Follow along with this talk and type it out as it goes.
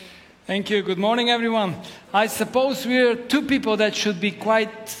Thank you. Good morning, everyone. I suppose we're two people that should be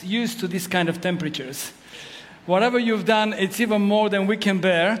quite used to this kind of temperatures. Whatever you've done, it's even more than we can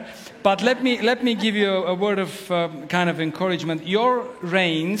bear. But let me give you a word of kind of encouragement. Your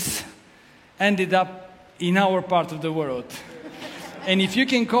rains ended up in our part of the world. And if you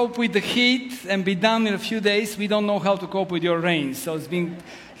can cope with the heat and be done in a few days, we don't know how to cope with your rains. So it's been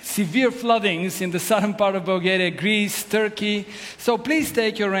severe floodings in the southern part of Bulgaria, Greece, Turkey. So please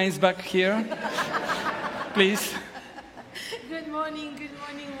take your rains back here. Please. Good morning,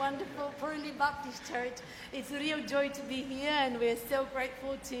 wonderful Pearly Baptist Church. It's a real joy to be here, and we're so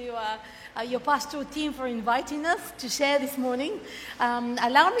grateful to your pastoral team for inviting us to share this morning.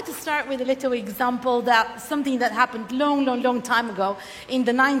 Allow me to start with a little example that something that happened long time ago in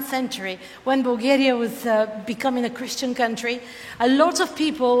the 9th century when Bulgaria was becoming a Christian country. A lot of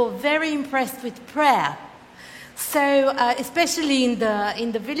people were very impressed with prayer. So, especially in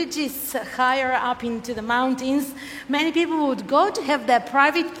the villages higher up into the mountains, many people would go to have their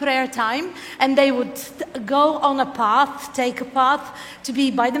private prayer time, and they would go on a path, take a path to be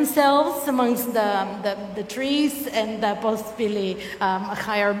by themselves amongst the trees and possibly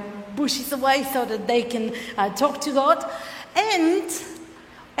higher bushes away so that they can talk to God. And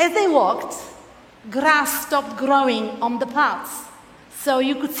as they walked, grass stopped growing on the paths. So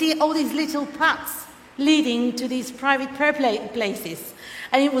you could see all these little paths leading to these private prayer places.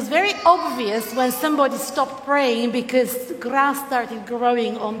 And it was very obvious when somebody stopped praying because grass started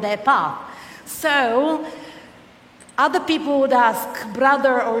growing on their path. So other people would ask,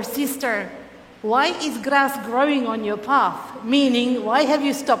 brother or sister, why is grass growing on your path? Meaning, why have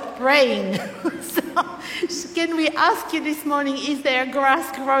you stopped praying? So can we ask you this morning, is there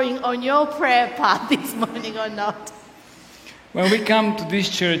grass growing on your prayer path this morning or not? When we come to this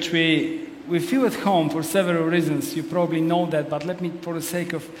church, we feel at home for several reasons. You probably know that, but let me, for the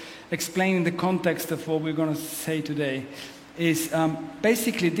sake of explaining the context of what we're going to say today, is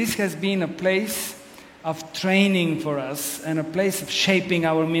basically this has been a place of training for us and a place of shaping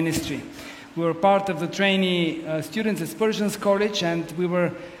our ministry. We were part of the trainee students at Spurgeon's College, and we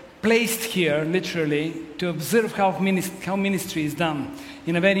were placed here, literally, to observe how ministry is done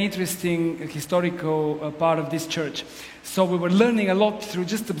in a very interesting historical part of this church. So we were learning a lot through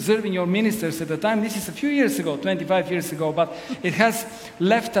just observing your ministers at the time. This is a few years ago, 25 years ago, but it has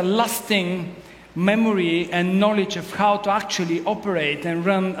left a lasting memory and knowledge of how to actually operate and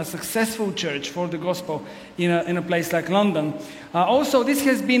run a successful church for the gospel in a place like London. Also, this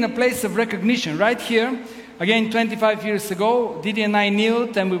has been a place of recognition. Right here, again, 25 years ago, Dedi and I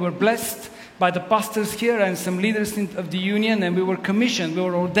kneeled, and we were blessed by the pastors here and some leaders of the union, and we were commissioned, we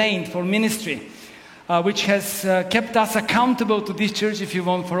were ordained for ministry, which has kept us accountable to this church, if you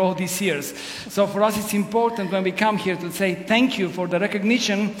want, for all these years. So for us, it's important when we come here to say thank you for the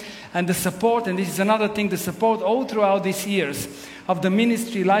recognition and the support, and this is another thing, the support all throughout these years of the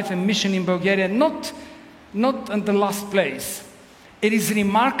ministry, life and mission in Bulgaria, not in the last place. It is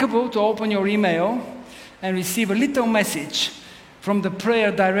remarkable to open your email and receive a little message from the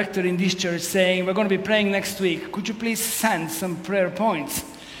prayer director in this church saying, we're going to be praying next week. Could you please send some prayer points?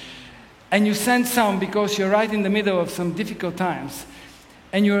 And you send some because you're right in the middle of some difficult times.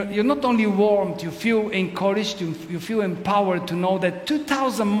 And you're not only warmed, you feel encouraged, you feel empowered to know that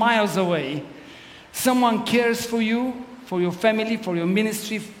 2,000 miles away, someone cares for you, for your family, for your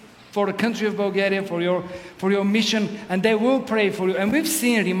ministry, for the country of Bulgaria, for your mission, and they will pray for you. And we've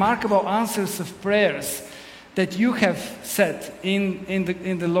seen remarkable answers of prayers that you have said in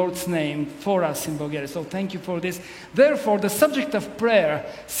the Lord's name for us in Bulgaria. So thank you for this. Therefore, the subject of prayer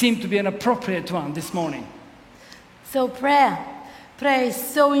seemed to be an appropriate one this morning. So prayer is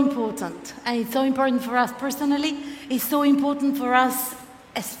so important. And it's so important for us personally. It's so important for us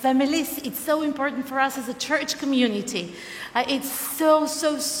as families. It's so important for us as a church community. It's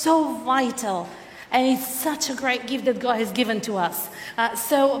so vital. And it's such a great gift that God has given to us.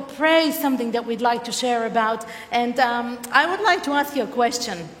 So prayer is something that we'd like to share about. And I would like to ask you a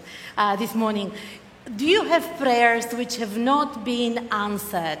question this morning. Do you have prayers which have not been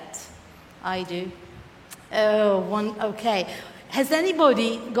answered? I do. Okay. Has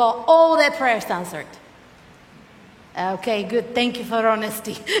anybody got all their prayers answered? Okay, good. Thank you for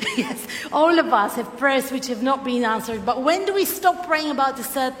honesty. Yes, all of us have prayers which have not been answered. But when do we stop praying about a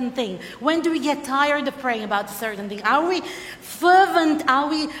certain thing? When do we get tired of praying about a certain thing? Are we fervent? Are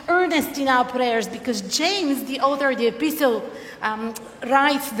we earnest in our prayers? Because James, the author of the epistle,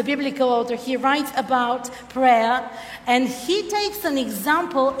 writes, the biblical author, he writes about prayer. And he takes an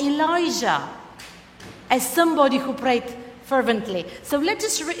example, Elijah, as somebody who prayed fervently. So let's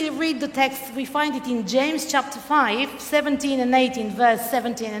just read the text. We find it in James chapter 5, 17 and 18, verse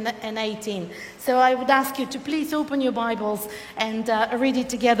 17 and 18. So I would ask you to please open your Bibles and read it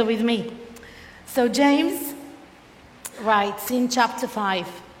together with me. So James writes in chapter 5,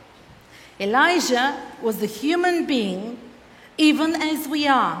 Elijah was a human being, even as we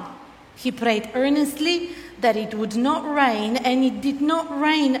are. He prayed earnestly that it would not rain, and it did not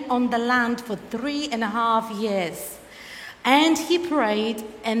rain on the land for 3.5 years. And he prayed,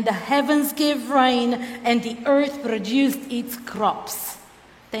 and the heavens gave rain, and the earth produced its crops.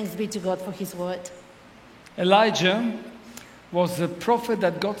 Thanks be to God for his word. Elijah was a prophet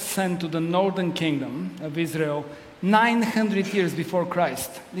that God sent to the northern kingdom of Israel 900 years before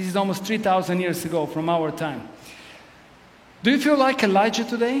Christ. This is almost 3,000 years ago from our time. Do you feel like Elijah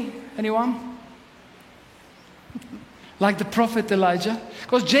today? Anyone? Like the prophet Elijah?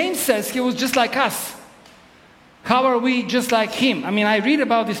 Because James says he was just like us. How are we just like him? I mean, I read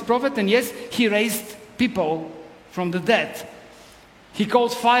about this prophet, and yes, he raised people from the dead. He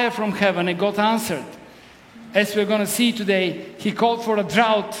called fire from heaven, and God answered. As we're going to see today, he called for a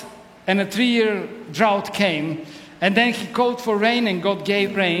drought, and a 3-year drought came. And then he called for rain, and God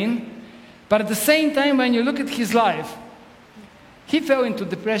gave rain. But at the same time, when you look at his life, he fell into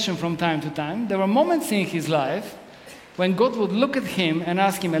depression from time to time. There were moments in his life when God would look at him and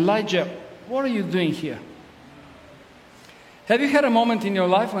ask him, Elijah, what are you doing here? Have you had a moment in your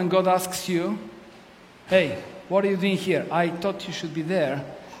life when God asks you, hey, what are you doing here? I thought you should be there,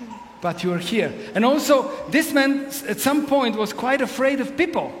 but you are here. And also, this man at some point was quite afraid of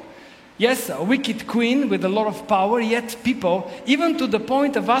people. Yes, a wicked queen with a lot of power, yet people, even to the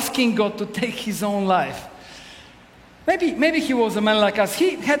point of asking God to take his own life. Maybe he was a man like us.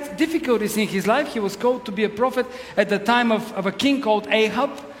 He had difficulties in his life. He was called to be a prophet at the time of a king called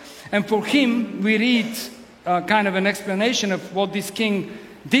Ahab. And for him, we read kind of an explanation of what this king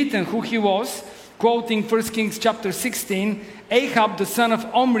did and who he was. Quoting 1 Kings chapter 16, Ahab, the son of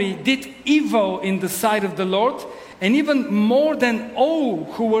Omri, did evil in the sight of the Lord, and even more than all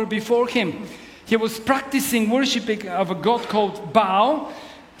who were before him. He was practicing worshiping of a god called Baal,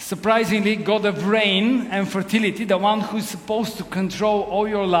 surprisingly, god of rain and fertility, the one who's supposed to control all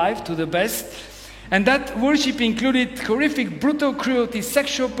your life to the best. And that worship included horrific, brutal cruelty,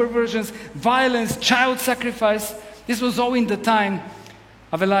 sexual perversions, violence, child sacrifice. This was all in the time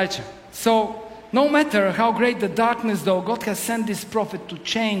of Elijah. So, no matter how great the darkness, though, God has sent this prophet to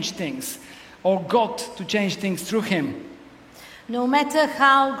change things, or God to change things through him. No matter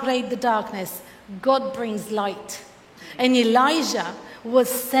how great the darkness, God brings light. And Elijah was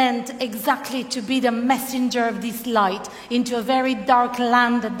sent exactly to be the messenger of this light into a very dark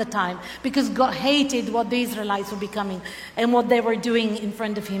land at the time, because God hated what the Israelites were becoming and what they were doing in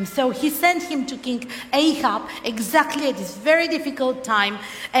front of him. So he sent him to King Ahab exactly at this very difficult time,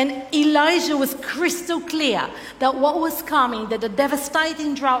 and Elijah was crystal clear that what was coming, that the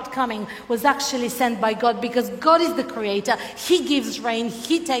devastating drought coming, was actually sent by God, because God is the creator. He gives rain,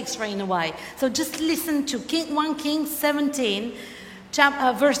 he takes rain away. So just listen to 1 Kings 17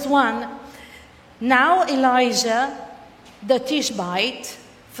 verse 1. Now Elijah the Tishbite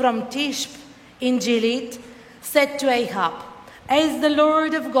from Tishb in Gilead said to Ahab, as the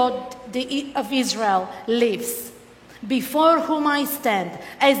Lord of God of Israel lives, before whom I stand,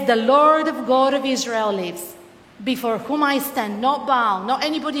 as the Lord of God of Israel lives, before whom I stand, not Baal, not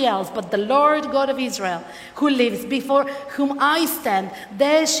anybody else, but the Lord God of Israel, who lives, before whom I stand,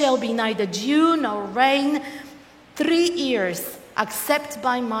 there shall be neither dew nor rain 3 years, except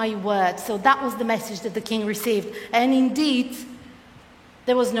by my word. So that was the message that the king received. And indeed,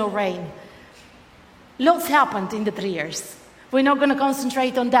 there was no rain. Lots happened in the 3 years. We're not going to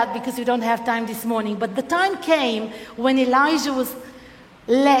concentrate on that because we don't have time this morning. But the time came when Elijah was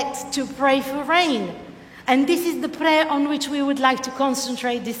led to pray for rain. And this is the prayer on which we would like to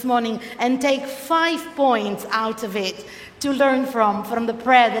concentrate this morning and take 5 points out of it to learn from the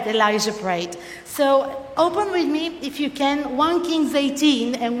prayer that Elijah prayed. So open with me, if you can, 1 Kings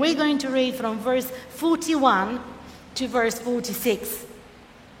 18, and we're going to read from verse 41 to verse 46.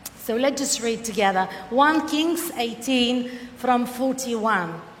 So let's just read together. 1 Kings 18 from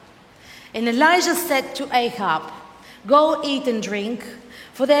 41. And Elijah said to Ahab, go eat and drink,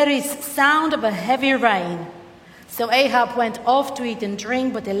 for there is sound of a heavy rain. So Ahab went off to eat and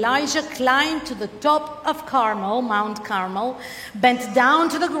drink, but Elijah climbed to the top of Carmel, Mount Carmel, bent down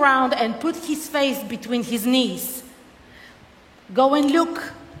to the ground and put his face between his knees. Go and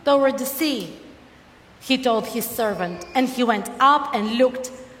look toward the sea, he told his servant. And he went up and looked.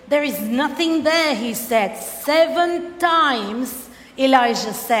 There is nothing there, he said. 7 times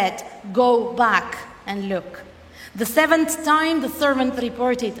Elijah said, go back and look. The seventh time, the servant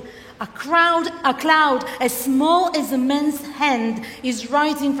reported, a cloud as small as a man's hand is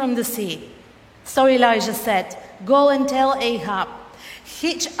rising from the sea. So Elijah said, go and tell Ahab,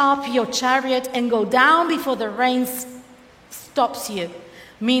 hitch up your chariot and go down before the rain stops you.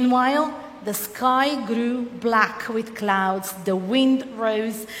 Meanwhile, the sky grew black with clouds, the wind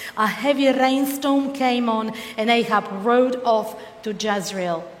rose, a heavy rainstorm came on, and Ahab rode off to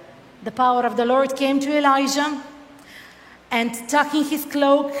Jezreel. The power of the Lord came to Elijah, and tucking his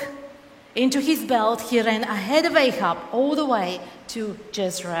cloak into his belt, he ran ahead of Ahab all the way to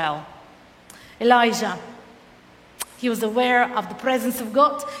Jezreel. Elijah, he was aware of the presence of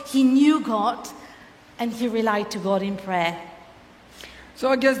God, he knew God, and he relied to God in prayer. So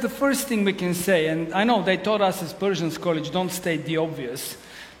I guess the first thing we can say, and I know they taught us as Persians College, don't state the obvious,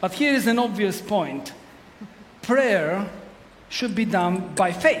 but here is an obvious point. Prayer should be done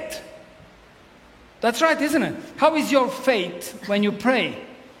by faith. That's right, isn't it? How is your faith when you pray?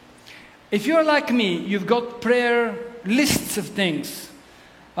 If you're like me, you've got prayer lists of things.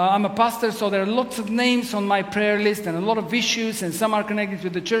 I'm a pastor, so there are lots of names on my prayer list and a lot of issues, and some are connected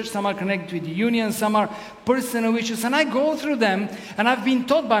with the church, some are connected with the union, some are personal issues, and I go through them, and I've been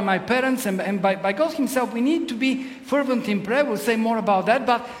taught by my parents and by God himself, we need to be fervent in prayer. We'll say more about that,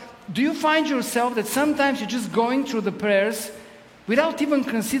 but do you find yourself that sometimes you're just going through the prayers without even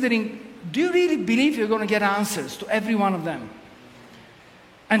considering, do you really believe you're going to get answers to every one of them?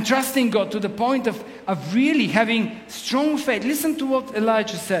 And trusting God to the point of really having strong faith. Listen to what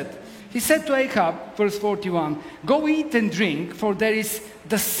Elijah said. He said to Ahab, verse 41, go eat and drink, for there is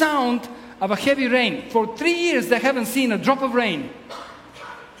the sound of a heavy rain. For 3 years they haven't seen a drop of rain.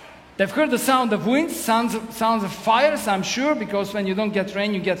 They've heard the sound of winds, sounds of fires, I'm sure, because when you don't get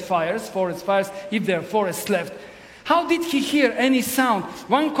rain, you get fires, forest fires, if there are forests left. How did he hear any sound?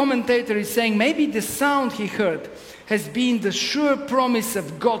 One commentator is saying maybe the sound he heard has been the sure promise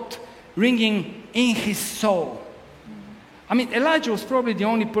of God ringing in his soul. I mean, Elijah was probably the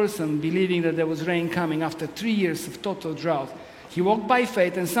only person believing that there was rain coming after 3 years of total drought. He walked by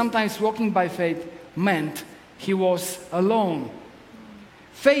faith, and sometimes walking by faith meant he was alone.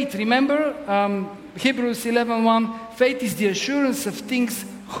 Faith, remember, Hebrews 11:1, faith is the assurance of things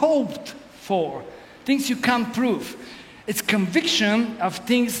hoped for, things you can't prove. It's conviction of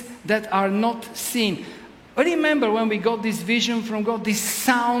things that are not seen. I remember when we got this vision from God, this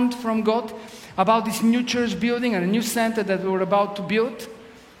sound from God about this new church building and a new center that we were about to build.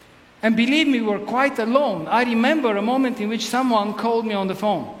 And believe me, we were quite alone. I remember a moment in which someone called me on the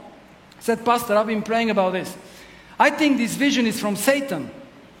phone. Said, Pastor, I've been praying about this. I think this vision is from Satan.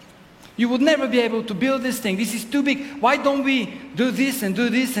 You would never be able to build this thing. This is too big. Why don't we do this and do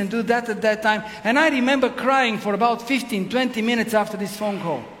that at that time? And I remember crying for about 15, 20 minutes after this phone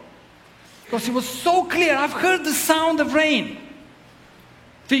call. Because it was so clear. I've heard the sound of rain,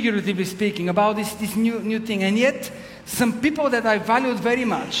 figuratively speaking, about this new thing. And yet, some people that I valued very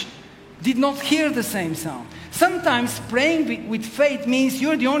much did not hear the same sound. Sometimes praying with faith means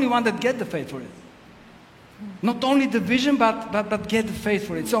you're the only one that get the faith for it. Not only the vision, but get the faith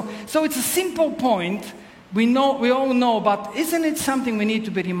for it. So it's a simple point. We all know, but isn't it something we need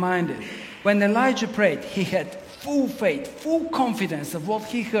to be reminded? When Elijah prayed, he had full faith, full confidence of what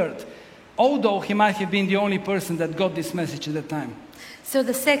he heard, although he might have been the only person that got this message at the time. So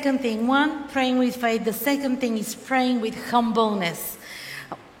the second thing, one, praying with faith. The second thing is praying with humbleness.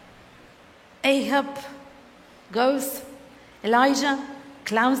 Ahab goes, Elijah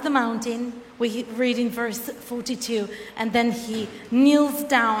climbs the mountain. We read in verse 42, and then he kneels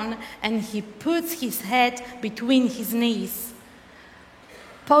down and he puts his head between his knees.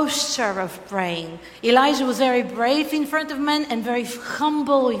 Posture of praying. Elijah was very brave in front of men and very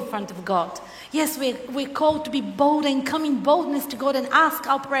humble in front of God. Yes, we're called to be bold and come in boldness to God and ask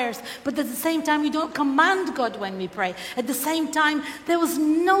our prayers. But at the same time, we don't command God when we pray. At the same time, there was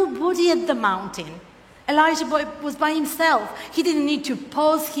nobody at the mountain. Elijah was by himself. He didn't need to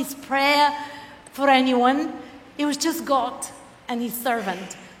pause his prayer for anyone. It was just God and his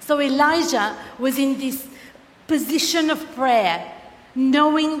servant. So Elijah was in this position of prayer,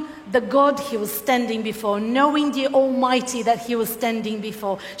 knowing the God he was standing before, knowing the Almighty that he was standing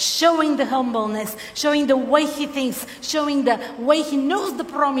before, showing the humbleness, showing the way he thinks, showing the way he knows the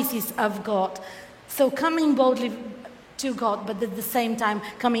promises of God. So coming boldly to God, but at the same time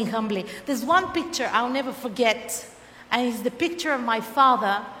coming humbly. There's one picture I'll never forget, and it's the picture of my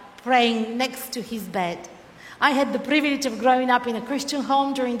father praying next to his bed. I had the privilege of growing up in a Christian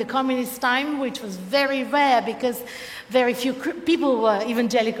home during the communist time, which was very rare because very few people were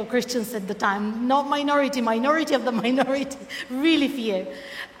evangelical Christians at the time. Not minority of the minority, really few.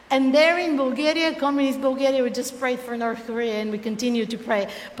 And there in Bulgaria, communist Bulgaria, we just prayed for North Korea and we continue to pray.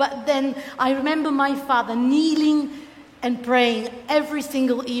 But then I remember my father kneeling and praying every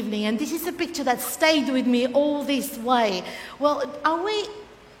single evening. And this is a picture that stayed with me all this way. Well, are we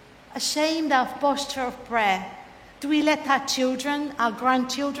ashamed of posture of prayer? Do we let our children, our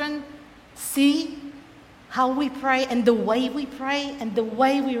grandchildren, see how we pray and the way we pray and the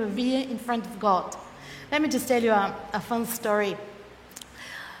way we revere in front of God? Let me just tell you a fun story.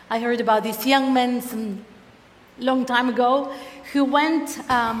 I heard about this young man some long time ago who went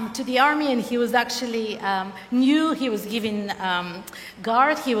to the army, and he was actually new. He was given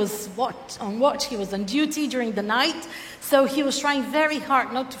guard. He was on watch. He was on duty during the night. So he was trying very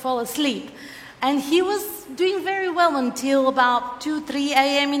hard not to fall asleep. And he was doing very well until about 2, 3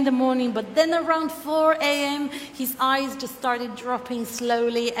 a.m. in the morning. But then around 4 a.m., his eyes just started dropping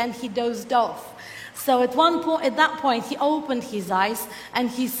slowly and he dozed off. So at that point, he opened his eyes and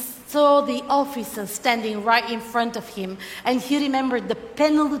he saw the officer standing right in front of him. And he remembered the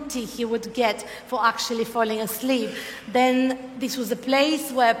penalty he would get for actually falling asleep. Then this was a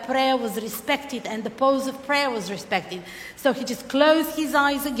place where prayer was respected and the pose of prayer was respected. So he just closed his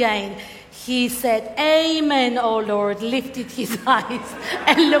eyes again. He said, "Amen, O Lord," lifted his eyes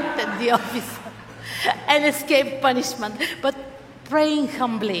and looked at the officer and escaped punishment. But praying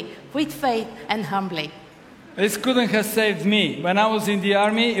humbly, with faith and humbly. This couldn't have saved me. When I was in the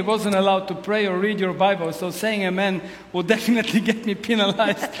army, it wasn't allowed to pray or read your Bible, so saying amen would definitely get me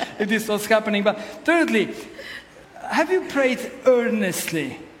penalized if this was happening. But thirdly, have you prayed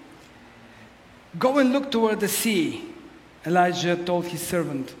earnestly? Go and look toward the sea, Elijah told his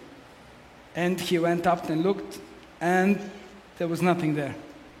servant. And he went up and looked, and there was nothing there.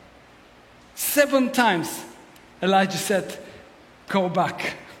 7 times, Elijah said, "Go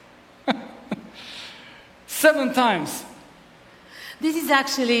back." 7 times. This is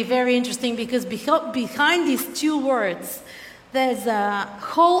actually very interesting because behind these 2 words, there's a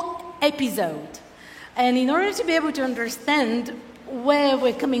whole episode. And in order to be able to understand where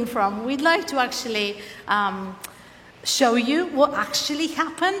we're coming from, we'd like to actually show you what actually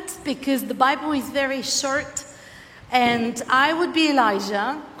happened, because the Bible is very short. And I would be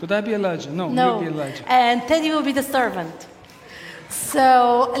Elijah. Could I be Elijah? No, No. you'll be Elijah. And Teddi will be the servant.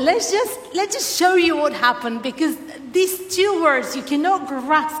 So let's just show you what happened, because these 2 words, you cannot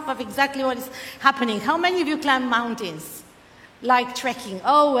grasp of exactly what is happening. How many of you climb mountains? Like trekking?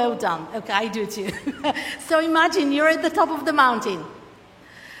 Oh, well done. Okay, I do too. So imagine you're at the top of the mountain.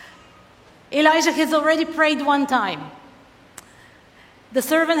 Elijah has already prayed 1 time. The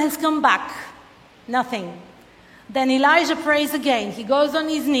servant has come back. Nothing. Then Elijah prays again. He goes on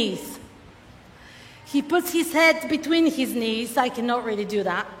his knees. He puts his head between his knees. I cannot really do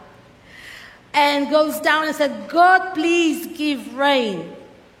that. And goes down and said, "God, please give rain."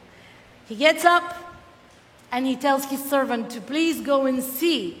 He gets up and he tells his servant to please go and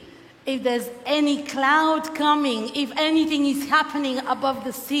see if there's any cloud coming, if anything is happening above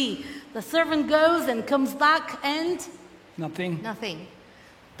the sea. The servant goes and comes back and Nothing. nothing.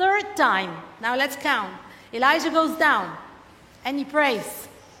 3rd time. Now let's count. Elijah goes down and he prays.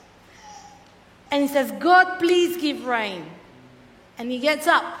 And he says, "God, please give rain." And he gets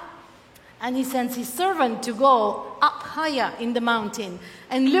up and he sends his servant to go up higher in the mountain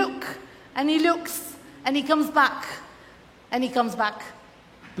and look. And he looks and he comes back and he comes back.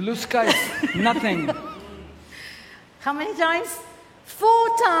 Blue skies, nothing. How many times? 4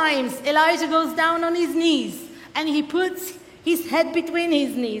 times. Elijah goes down on his knees and he puts his head between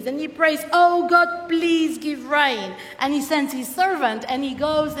his knees and he prays, "Oh God, please give rain." And he sends his servant and he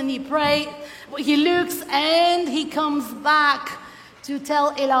goes and he prays. He looks and he comes back to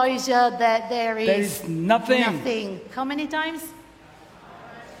tell Elijah that there is nothing. How many times?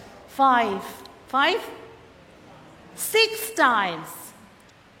 5. 5? 6 times.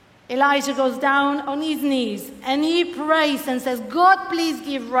 Elijah goes down on his knees and he prays and says, "God, please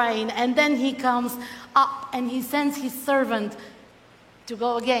give rain." And then he comes up and he sends his servant to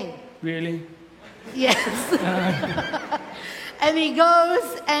go again. Really? Yes. And he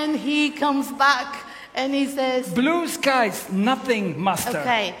goes and he comes back and he says, "Blue skies, nothing, master."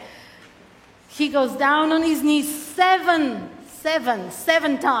 Okay. He goes down on his knees 7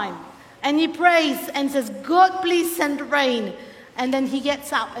 times. And he prays and says, "God, please send rain." And then he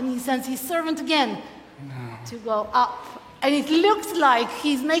gets up and he sends his servant again to go up. And it looks like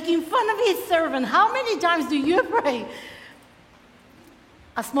he's making fun of his servant. How many times do you pray?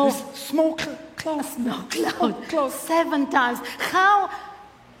 A small Smoke cloud. A snow cloud. 7 times. How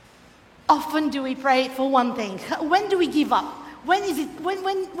often do we pray for one thing? When do we give up? When is it?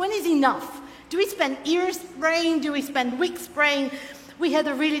 When is enough? Do we spend years praying? Do we spend weeks praying? we had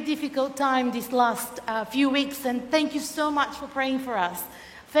a really difficult time these last few weeks, and thank you so much for praying for us,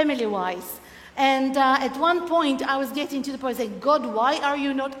 family-wise. And at one point, I was getting to the point saying, God, why are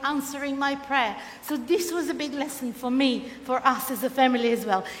you not answering my prayer? So this was a big lesson for me, for us as a family as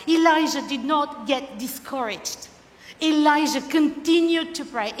well. Elijah did not get discouraged. Elijah continued to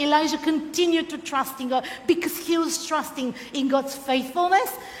pray. Elijah continued to trust in God because he was trusting in God's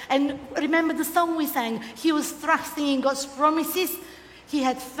faithfulness. And remember the song we sang, he was trusting in God's promises. He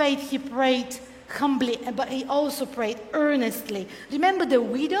had faith, he prayed humbly, but he also prayed earnestly. Remember the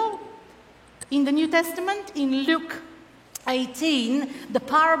widow in the New Testament? In Luke 18, the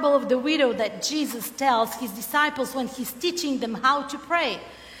parable of the widow that Jesus tells his disciples when he's teaching them how to pray.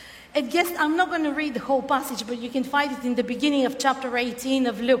 And yes, I'm not going to read the whole passage, but you can find it in the beginning of chapter 18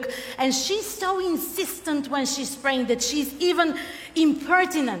 of Luke. And she's so insistent when she's praying that she's even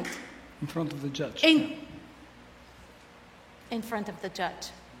impertinent. In front of the judge. In front of the judge.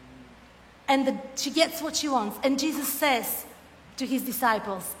 And she gets what she wants. And Jesus says to his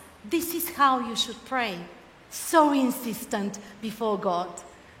disciples, this is how you should pray. So insistent before God.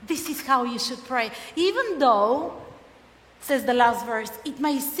 This is how you should pray. Even though, says the last verse, it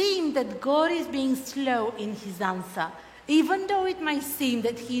may seem that God is being slow in his answer. Even though it may seem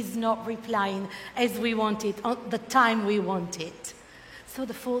that he's not replying as we want it, on the time we want it. So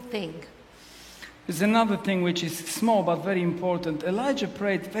the full thing. There's another thing which is small but very important. Elijah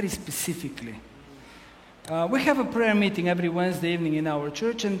prayed very specifically. We have a prayer meeting every Wednesday evening in our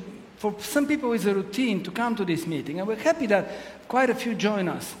church, and for some people it's a routine to come to this meeting, and we're happy that quite a few join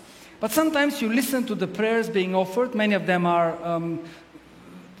us. But sometimes you listen to the prayers being offered. Many of them are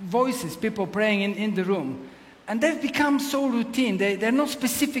voices, people praying in the room. And they've become so routine. They're not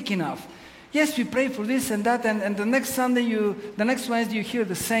specific enough. Yes, we pray for this and that, and the next Wednesday you hear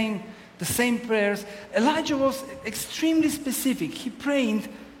the same prayers. Elijah was extremely specific. He prayed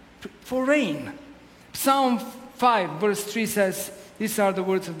for rain. Psalm 5 verse 3 says, these are the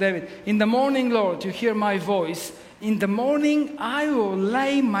words of David. In the morning, Lord, you hear my voice. In the morning, I will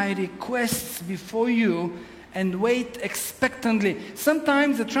lay my requests before you and wait expectantly.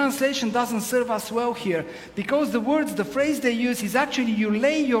 Sometimes the translation doesn't serve us well here because the phrase they use is actually you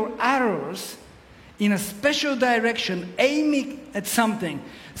lay your arrows in a special direction, aiming at something.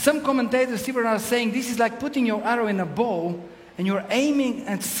 Some commentators even are saying this is like putting your arrow in a bow and you're aiming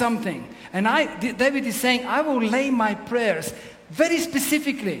at something. And David is saying, I will lay my prayers very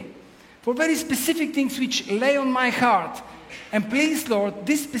specifically for very specific things which lay on my heart. And please, Lord,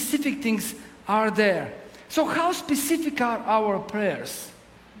 these specific things are there. So how specific are our prayers?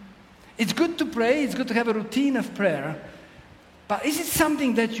 It's good to pray, it's good to have a routine of prayer, but is it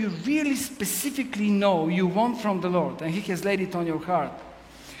something that you really specifically know you want from the Lord and He has laid it on your heart?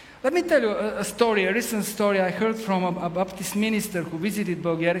 Let me tell you a story, a recent story I heard from a Baptist minister who visited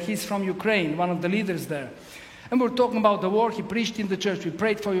Bulgaria. He's from Ukraine, one of the leaders there. And we're talking about the war. He preached in the church. We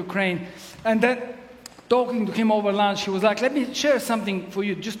prayed for Ukraine. And then talking to him over lunch, he was like, let me share something for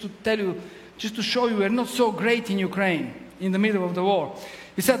you just to tell you, just to show you we're not so great in Ukraine in the middle of the war.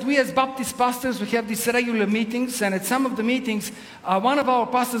 He said, we as Baptist pastors, we have these regular meetings. And at some of the meetings, one of our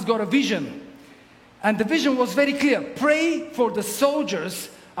pastors got a vision. And the vision was very clear. Pray for the soldiers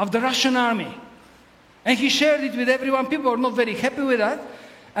of the Russian army. And he shared it with everyone. People were not very happy with that.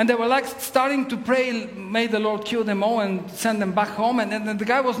 And they were like starting to pray, may the Lord kill them all and send them back home. And then the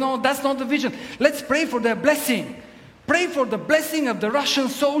guy was, no, that's not the vision. Let's pray for their blessing. Pray for the blessing of the Russian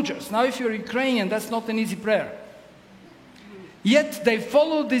soldiers. Now, if you're Ukrainian, that's not an easy prayer. Yet they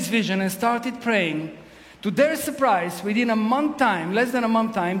followed this vision and started praying. To their surprise, within a month time, less than a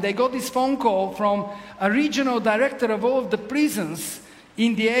month time, they got this phone call from a regional director of all of the prisons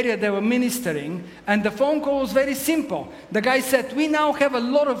in the area they were ministering, and the phone call was very simple. The guy said, we now have a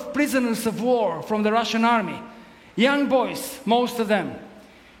lot of prisoners of war from the Russian army. Young boys, most of them.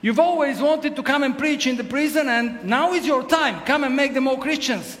 You've always wanted to come and preach in the prison, and now is your time. Come and make them all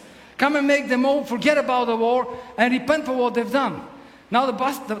Christians. Come and make them all forget about the war and repent for what they've done. Now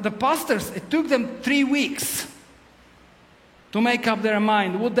the pastors, it took them 3 weeks to make up their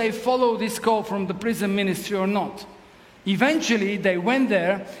mind. Would they follow this call from the prison ministry or not? Eventually, they went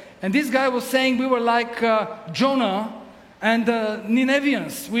there, and this guy was saying we were like Jonah and the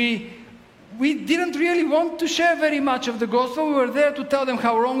Ninevians. We didn't really want to share very much of the gospel. We were there to tell them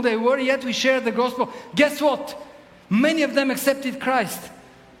how wrong they were, yet we shared the gospel. Guess what? Many of them accepted Christ.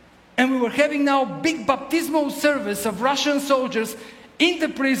 And we were having now big baptismal service of Russian soldiers in the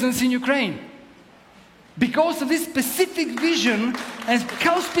prisons in Ukraine. Because of this specific vision, and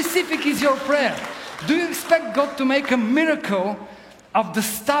how specific is your prayer? Do you expect God to make a miracle of the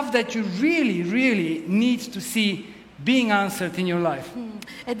stuff that you really, really need to see being answered in your life.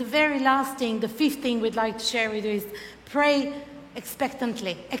 And the very last thing, the fifth thing we'd like to share with you is pray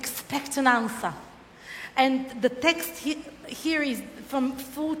expectantly. Expect an answer. And the text here is from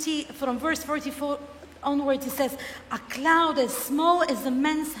verse 44 onwards. It says, a cloud as small as a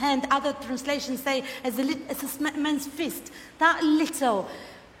man's hand. Other translations say as a man's fist. That little,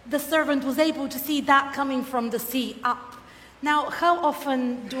 the servant was able to see that coming from the sea up. Now, how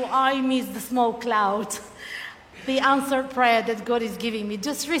often do I miss the small cloud? The answered prayer that God is giving me.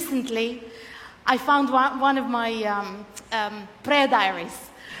 Just recently, I found one of my prayer diaries.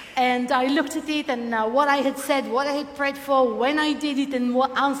 And I looked at it and what I had said, what I had prayed for, when I did it, and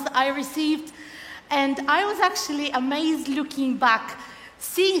what answer I received. And I was actually amazed looking back,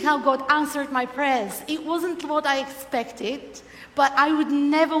 seeing how God answered my prayers. It wasn't what I expected, but I would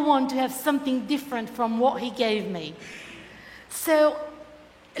never want to have something different from what He gave me. So,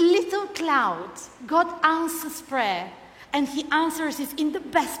 little cloud, God answers prayer. And He answers it in the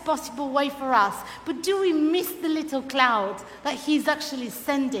best possible way for us. But do we miss the little cloud that He's actually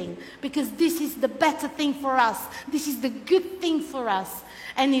sending? Because this is the better thing for us. This is the good thing for us.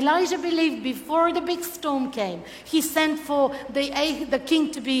 And Elijah believed before the big storm came, he sent for the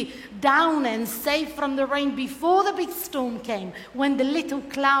king to be down and safe from the rain before the big storm came, when the little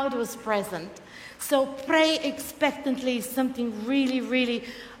cloud was present. So pray expectantly is something really, really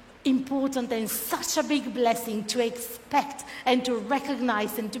important and such a big blessing to expect and to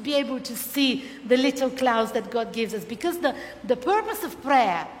recognize and to be able to see the little clouds that God gives us. Because the purpose of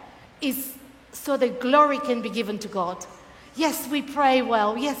prayer is so that glory can be given to God. Yes, we pray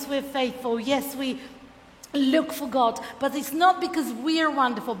well. Yes, we're faithful. Yes, we look for God. But it's not because we are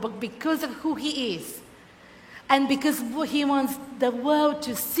wonderful, but because of who He is. And because He wants the world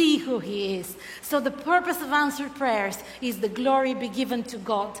to see who He is. So the purpose of answered prayers is the glory be given to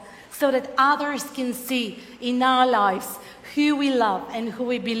God, so that others can see in our lives who we love and who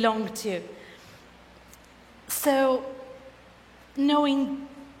we belong to. So, knowing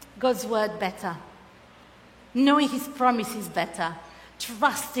God's word better, knowing His promises better,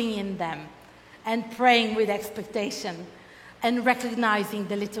 trusting in them, and praying with expectation, and recognizing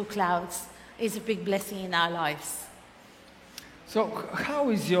the little clouds is a big blessing in our lives. So, how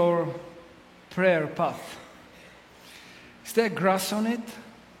is your prayer path? Is there grass on it?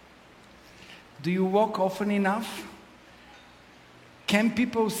 Do you walk often enough? Can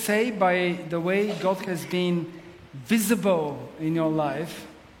people say by the way God has been visible in your life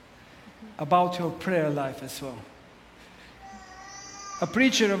about your prayer life as well? A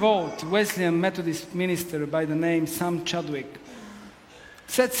preacher of old, Wesleyan Methodist minister by the name Sam Chadwick,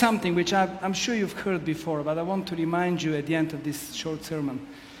 said something which I'm sure you've heard before, but I want to remind you at the end of this short sermon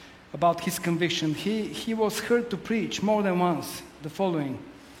about his conviction. He was heard to preach more than once the following.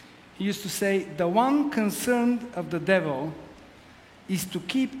 He used to say, the one concern of the devil is to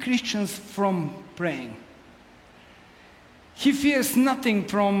keep Christians from praying. He fears nothing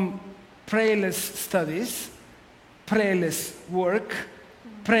from prayerless studies, prayerless work,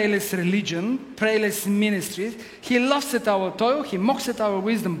 prayerless religion, prayerless ministries. He laughs at our toil, he mocks at our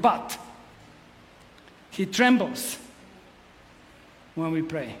wisdom, but he trembles when we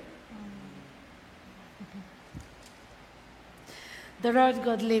pray. The Lord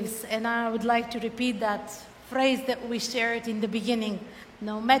God lives, and I would like to repeat that phrase that we shared in the beginning.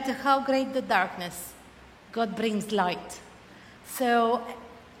 No matter how great the darkness, God brings light. So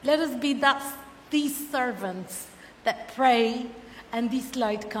let us be these servants that pray, and this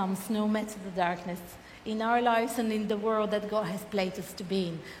light comes no matter the darkness in our lives and in the world that God has placed us to be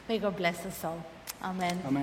in. May God bless us all. Amen. Amen.